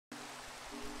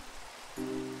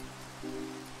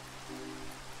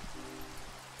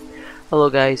Hello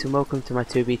guys and welcome to my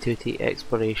 2B2T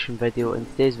exploration video. In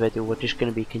today's video we're just going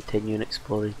to be continuing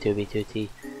exploring 2B2T.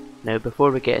 Now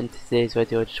before we get into today's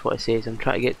video I just want to say I'm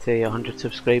trying to get to 100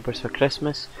 subscribers for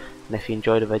Christmas, and if you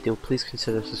enjoyed the video please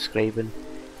consider subscribing.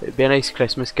 It would be a nice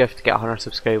Christmas gift to get 100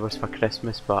 subscribers for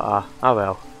Christmas, but oh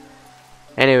well.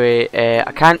 Anyway,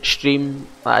 I can't stream.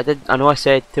 I know I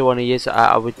said to one of you that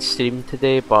I would stream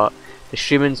today, but the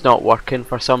streaming's not working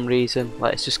for some reason.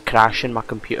 Like, it's just crashing my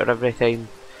computer every time.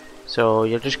 So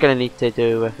you're just going to need to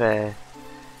do with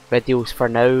videos for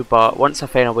now, but once I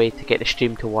find a way to get the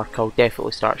stream to work I'll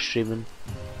definitely start streaming.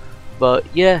 But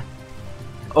yeah,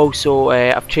 also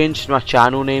I've changed my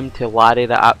channel name to Larry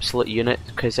the Absolute Unit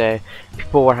because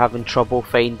people were having trouble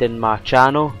finding my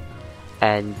channel,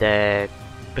 and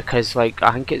because like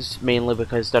I think it's mainly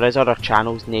because there is other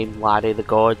channels named Larry the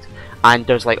God, and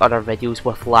there's like other videos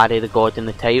with Larry the God in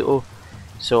the title.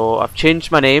 So I've changed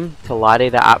my name to Larry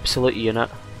the Absolute Unit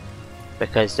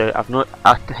because I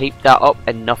typed that up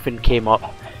and nothing came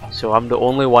up. So I'm the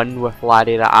only one with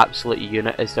Larry the Absolute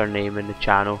Unit as their name in the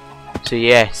channel. So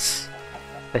yes,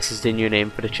 this is the new name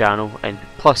for the channel, and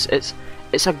plus it's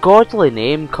a godly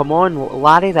name. Come on,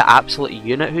 Larry the Absolute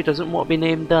Unit, who doesn't want to be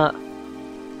named that?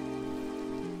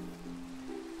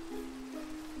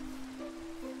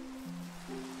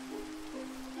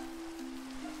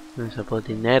 There's a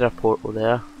bloody nether portal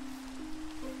there.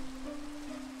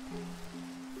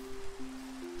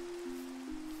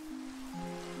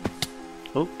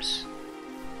 Oops.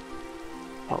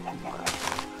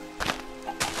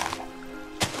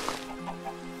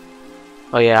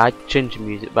 Oh yeah, I changed the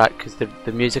music back because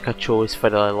the music I chose for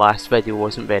the last video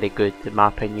wasn't very good in my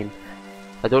opinion.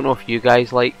 I don't know if you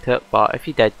guys liked it, but if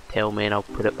you did, tell me and I'll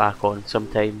put it back on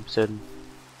sometime soon.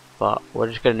 But we're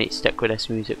just going to need to stick with this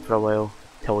music for a while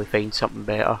till we find something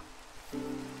better.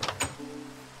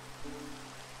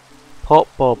 Pop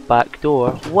Bob back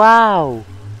door. Wow!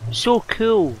 So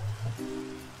cool!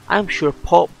 I'm sure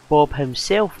Pop Bob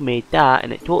himself made that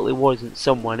and it totally wasn't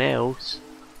someone else.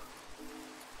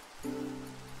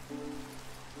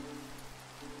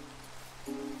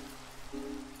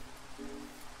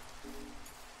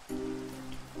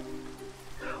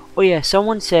 Oh yeah,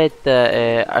 someone said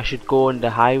that I should go on the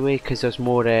highway because there's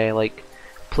more like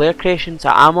player creations.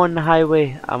 I'm on the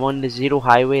highway. I'm on the Zero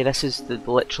Highway. This is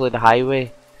literally the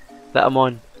highway that I'm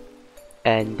on.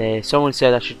 And someone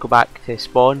said I should go back to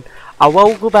spawn. I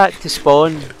will go back to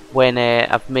spawn when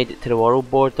I've made it to the world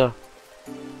border,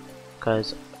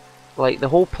 because like the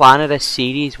whole plan of this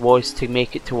series was to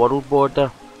make it to world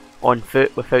border on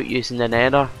foot without using the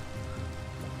nether.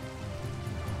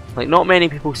 Like, not many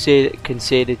people can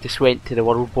say they just went to the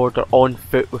world border on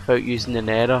foot without using the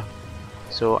nether,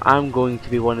 so I'm going to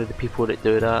be one of the people that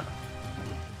do that.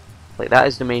 Like, that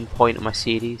is the main point of my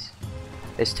series,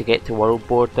 is to get to world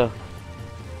border.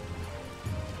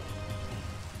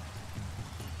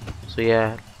 So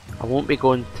yeah, I won't be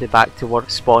going back to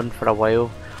spawn for a while,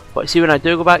 but see, when I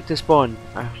do go back to spawn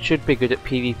I should be good at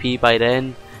PvP by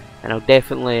then, and I'll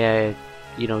definitely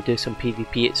you know, do some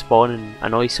PvP at spawn and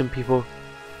annoy some people.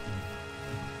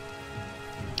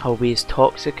 I'll be as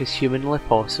toxic as humanly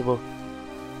possible.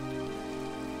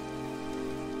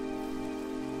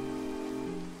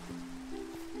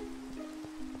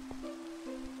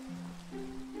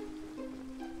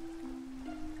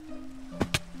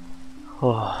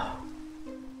 Oh.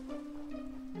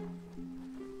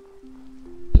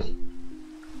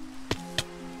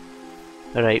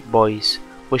 Alright boys,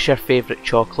 what's your favourite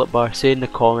chocolate bar? Say in the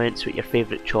comments what your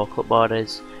favourite chocolate bar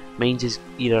is. Mine is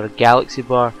either a Galaxy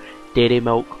bar, Dairy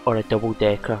Milk or a double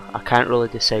decker. I can't really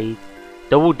decide.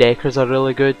 Double deckers are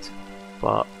really good,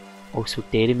 but also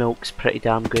Dairy Milk's pretty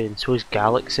damn good, and so is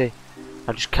Galaxy.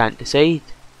 I just can't decide.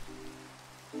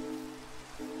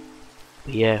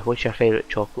 But yeah, what's your favourite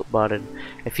chocolate bar? And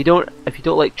if you don't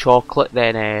like chocolate,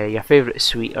 then your favourite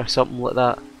sweet or something like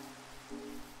that,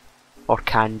 or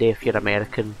candy if you're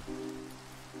American.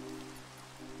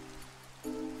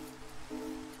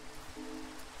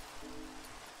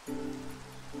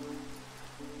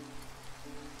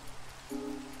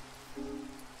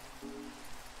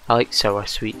 I like sour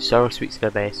sweets. Sour sweets are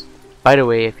the best. By the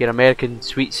way, if you're American,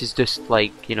 sweets is just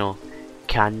like, you know,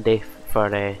 candy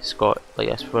for Scott. Like,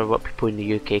 that's for what people in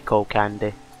the UK call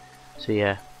candy. So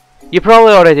yeah, you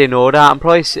probably already know that. I'm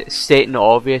probably stating the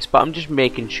obvious, but I'm just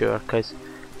making sure because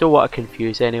I don't want to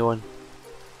confuse anyone.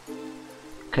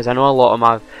 Because I know a lot of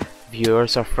my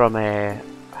viewers are from I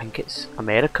think it's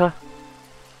America.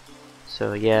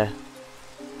 So yeah.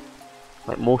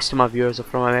 Like, most of my viewers are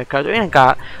from America. I don't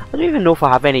even know if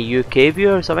I have any UK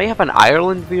viewers. I might have an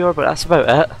Ireland viewer, but that's about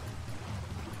it.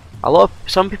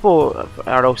 Some people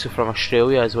are also from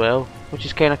Australia as well, which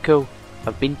is kind of cool.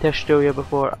 I've been to Australia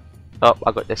before. Oh,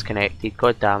 I got disconnected.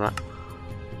 God damn it.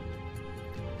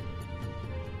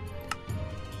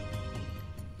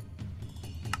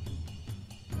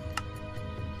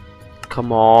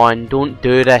 Come on, don't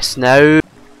do this now.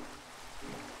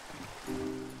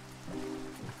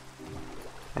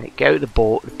 Right, get out the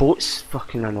boat. The boat's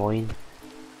fucking annoying.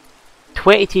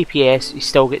 20 TPS, you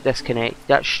still get disconnected.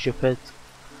 That's stupid.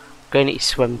 I'm going to need to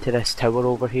swim to this tower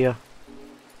over here.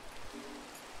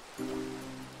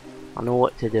 I know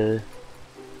what to do.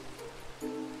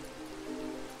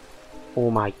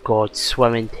 Oh my god,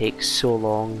 swimming takes so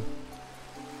long.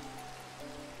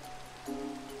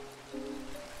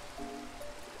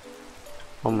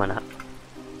 One minute.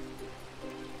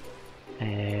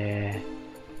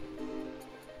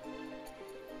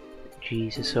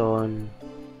 Jesus on.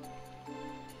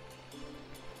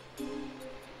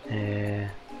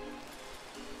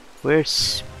 Where's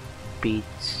speed?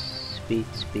 Speed.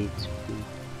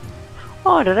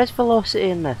 Oh, there is velocity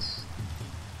in this.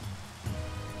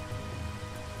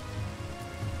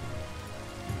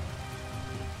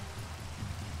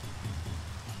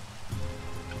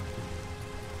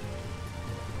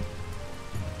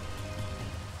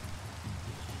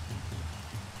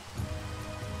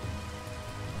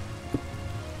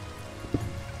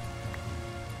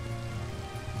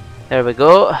 There we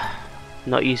go.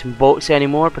 Not using boats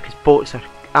anymore because boats are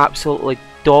absolutely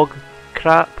dog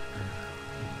crap.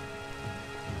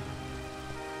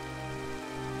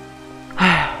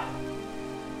 $20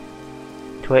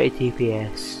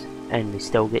 TPS and we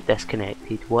still get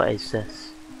disconnected. What is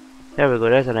this? There we go,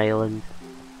 there's an island.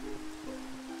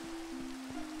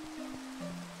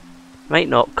 Might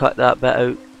not cut that bit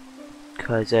out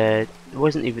because it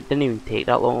didn't even take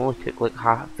that long. It only took like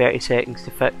 30 seconds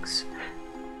to fix.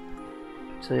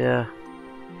 So yeah,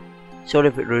 sorry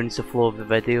if it ruins the flow of the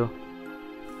video,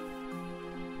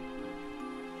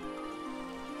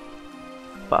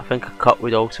 but I think a cut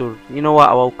would also, you know what,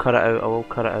 I will cut it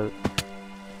out,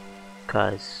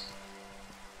 because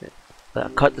a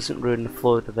cut doesn't ruin the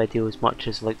flow of the video as much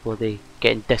as like bloody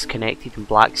getting disconnected and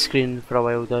black screen for a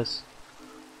while does.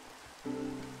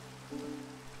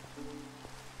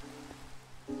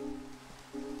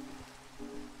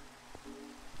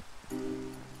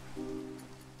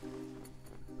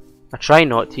 I try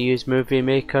not to use Movie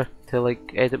Maker to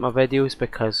like edit my videos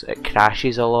because it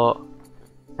crashes a lot,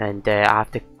 and I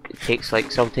have to. It takes like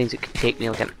sometimes it can take me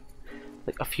like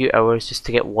a few hours just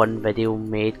to get one video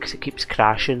made because it keeps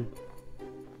crashing.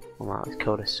 Oh wow, let's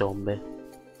kill this zombie.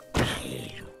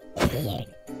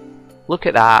 Look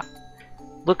at that!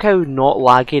 Look how not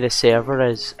laggy the server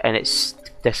is, and it's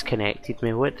disconnected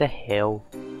me. What the hell?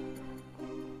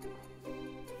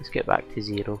 Let's get back to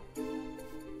 0.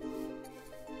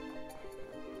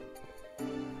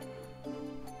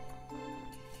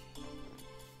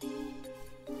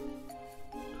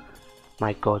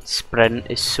 My god,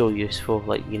 sprint is so useful.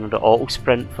 Like, you know, the auto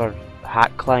sprint for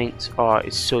hack clients, oh,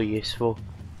 it's so useful.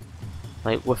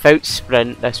 Like, without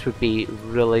sprint, this would be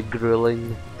really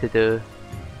grueling to do.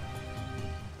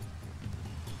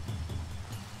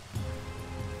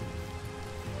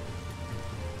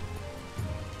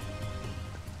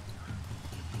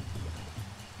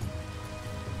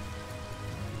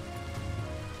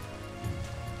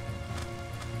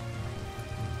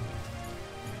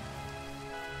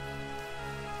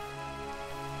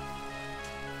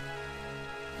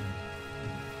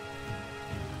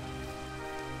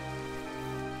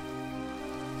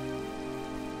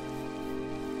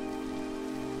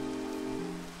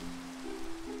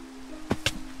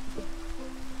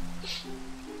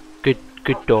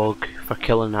 Good dog for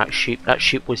killing that sheep. That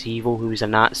sheep was evil, he was a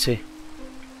Nazi.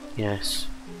 Yes,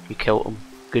 you killed him.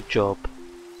 Good job.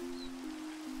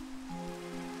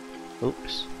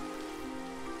 Oops.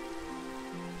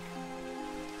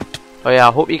 Oh yeah,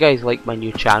 I hope you guys like my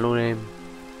new channel name.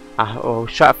 I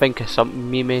was trying to think of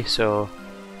something memey, so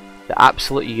the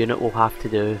absolute unit will have to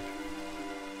do.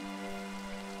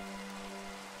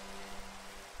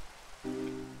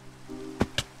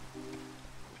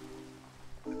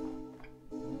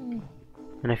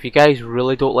 And if you guys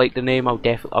really don't like the name, I'll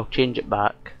change it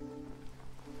back.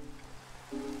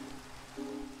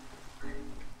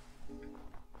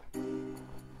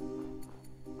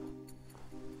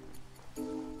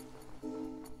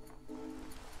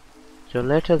 So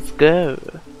let us go.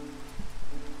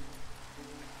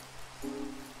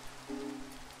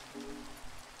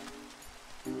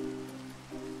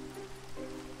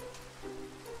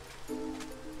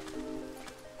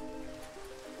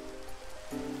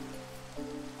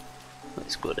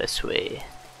 Let's go this way.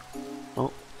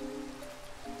 Oh.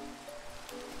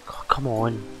 come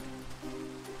on.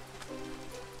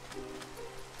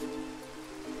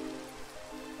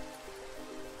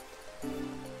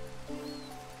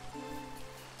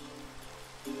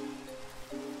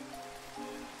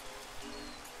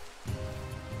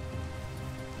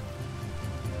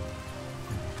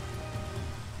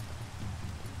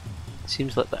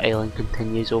 Seems like the island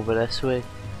continues over this way.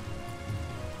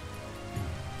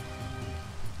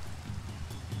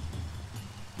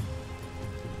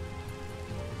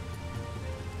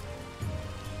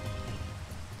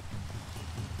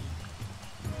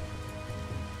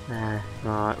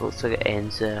 No, it looks like it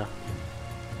ends there.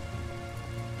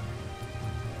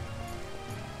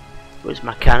 Where's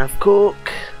my can of Coke?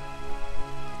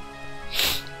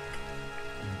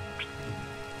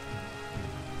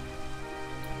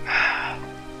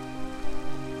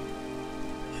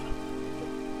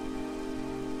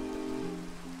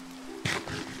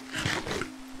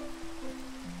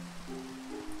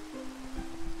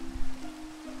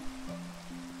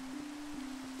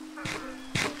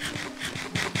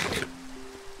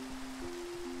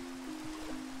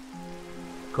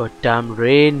 Goddamn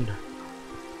rain.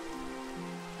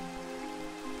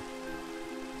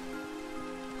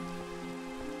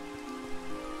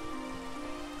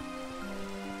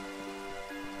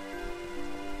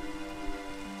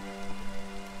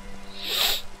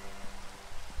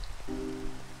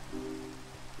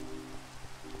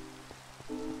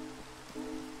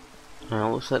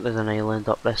 Looks like there's an island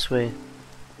up this way.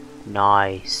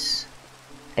 Nice.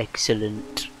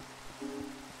 Excellent.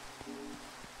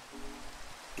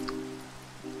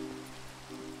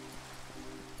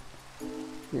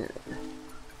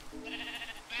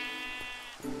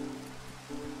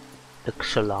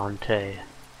 Excellente.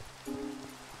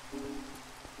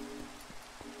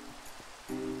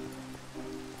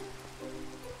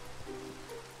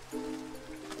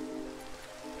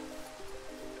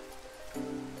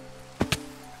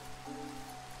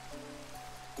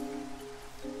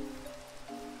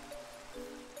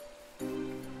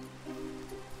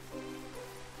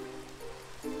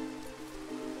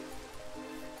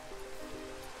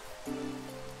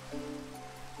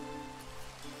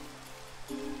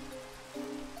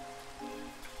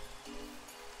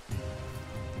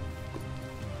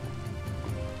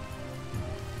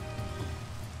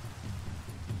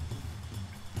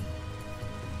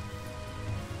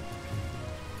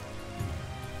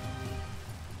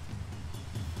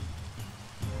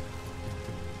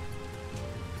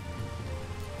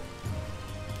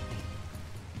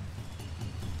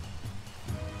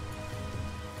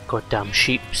 Goddamn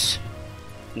sheeps.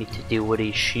 We need to deal with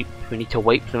these sheep. We need to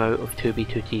wipe them out of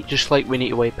 2B2T, just like we need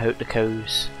to wipe out the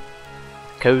cows.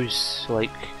 Cows, like,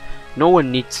 no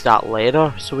one needs that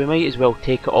leather, so we might as well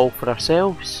take it all for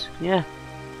ourselves. Yeah,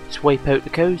 let's wipe out the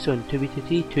cows on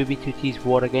 2B2T. 2B2T's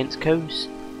war against cows.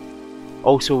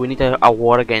 Also, we need a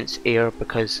war against air,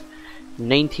 because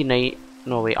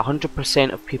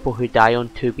 100% of people who die on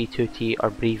 2B2T are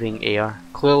breathing air.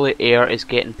 Clearly air is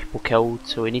getting people killed,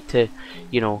 so we need to,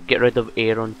 you know, get rid of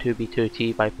air on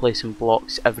 2B2T by placing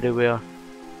blocks everywhere.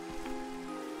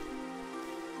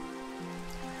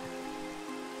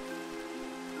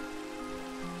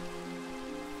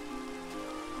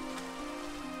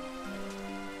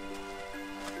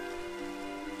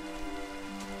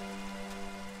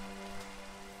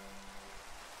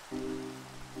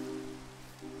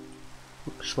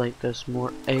 Looks like there's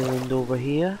more island over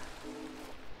here.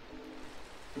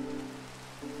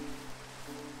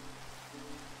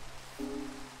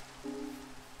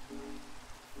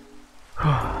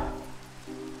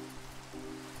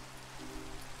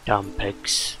 Damn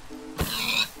pigs.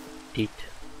 Deed.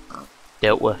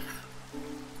 Dealt with.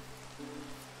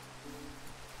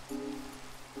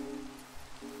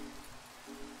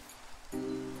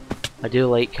 I do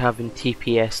like having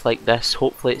TPS like this,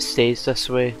 hopefully it stays this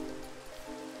way.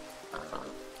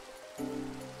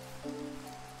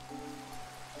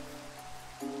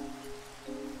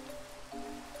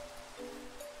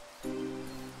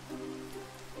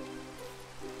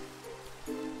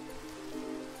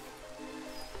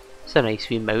 It's a nice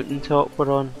wee mountain top we're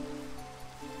on.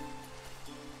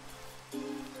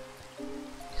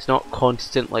 It's not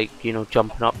constant, like, you know,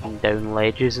 jumping up and down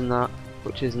ledges and that,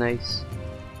 which is nice.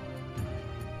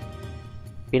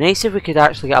 Be nice if we could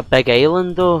actually get a big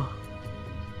island though,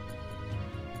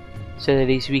 instead of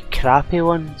these wee crappy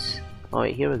ones.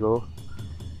 Alright, here we go.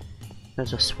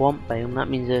 There's a swamp biome, that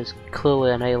means there's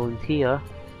clearly an island here.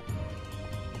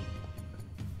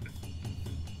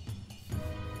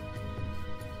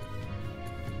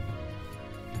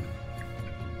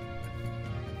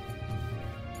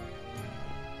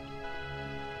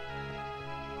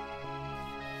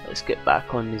 let's get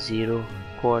back on the 0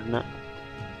 coordinate.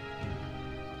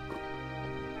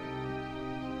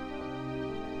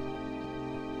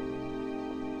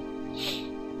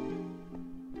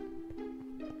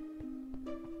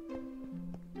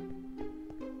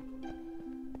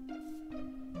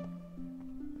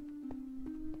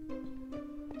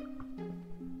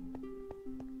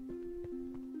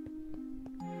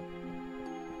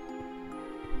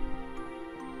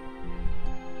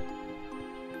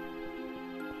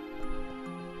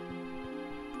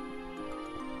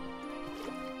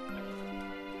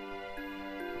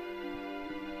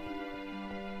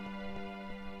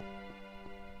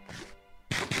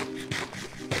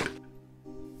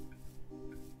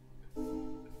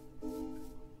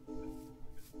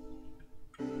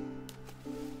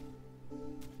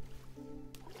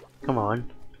 Come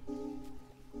on.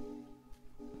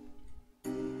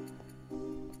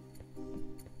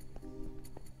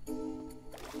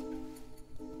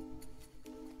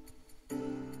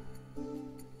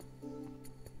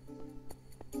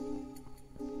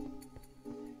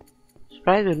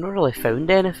 Surprised we've not really found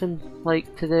anything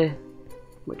like today,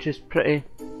 which is pretty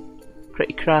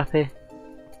crappy.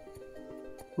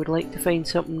 Would like to find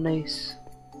something nice.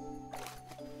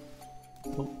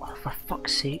 Oh, for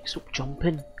fuck's sake, stop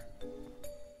jumping.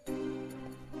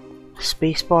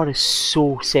 Spacebar is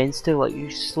so sensitive, like you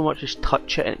so much just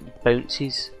touch it and it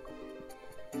bounces.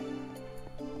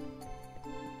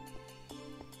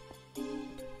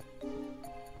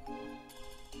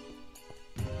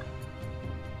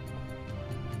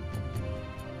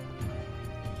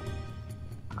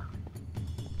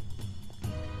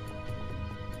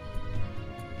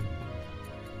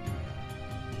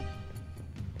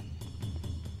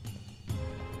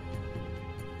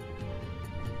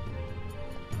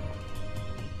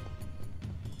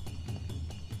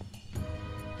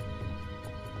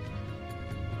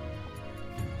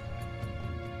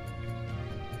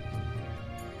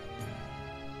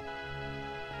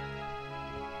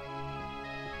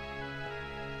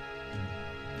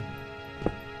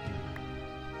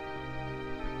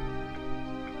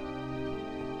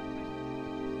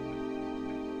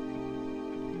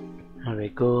 There we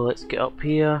go, let's get up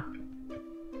here.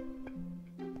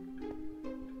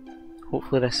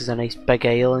 Hopefully this is a nice big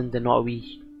island and not a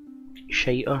wee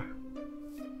shiter.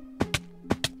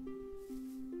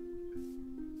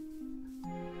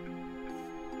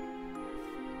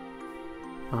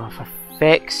 Oh, for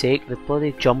feck's sake, the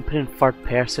bloody jumping in third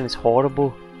person is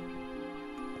horrible.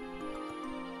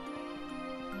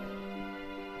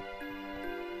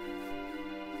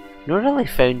 Not really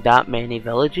found that many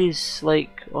villages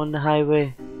like on the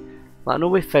highway. Like, I know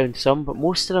we found some, but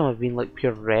most of them have been like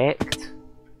pure wrecked.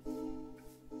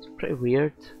 It's pretty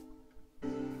weird.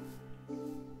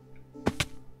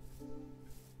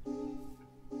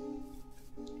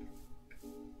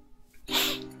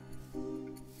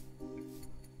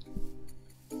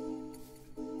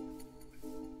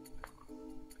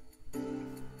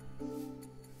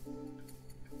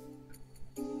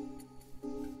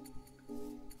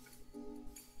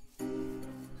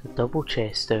 Double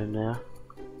chest down there.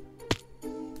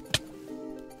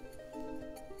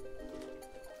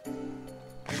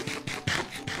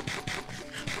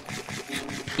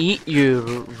 Eat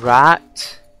you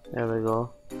rat. There we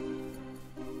go.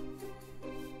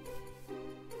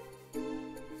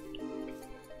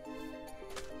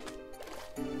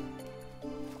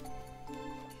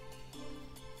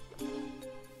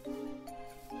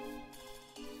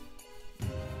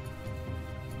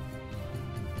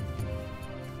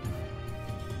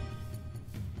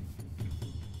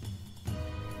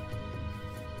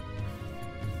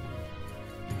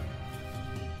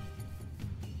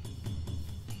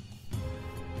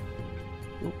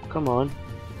 Oh, come on.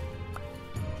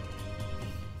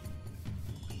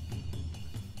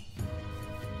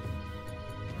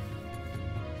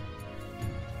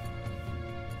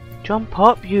 Jump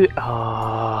up, you.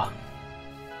 Ah.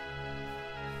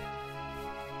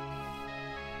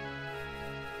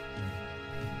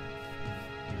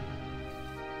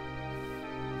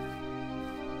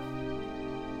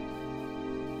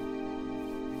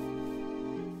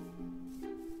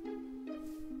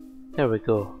 There we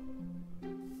go.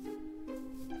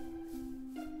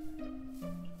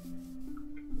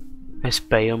 This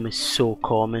biome is so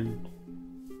common.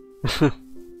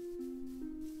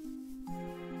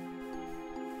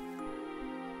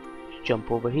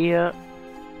 Jump over here.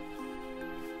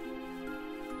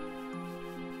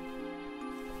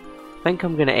 I think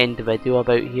I'm going to end the video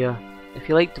about here. If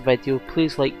you liked the video,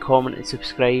 please like, comment and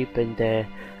subscribe, and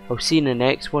I'll see you in the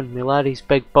next one. May Larry's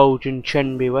big bulging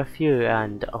chin be with you,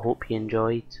 and I hope you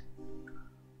enjoyed.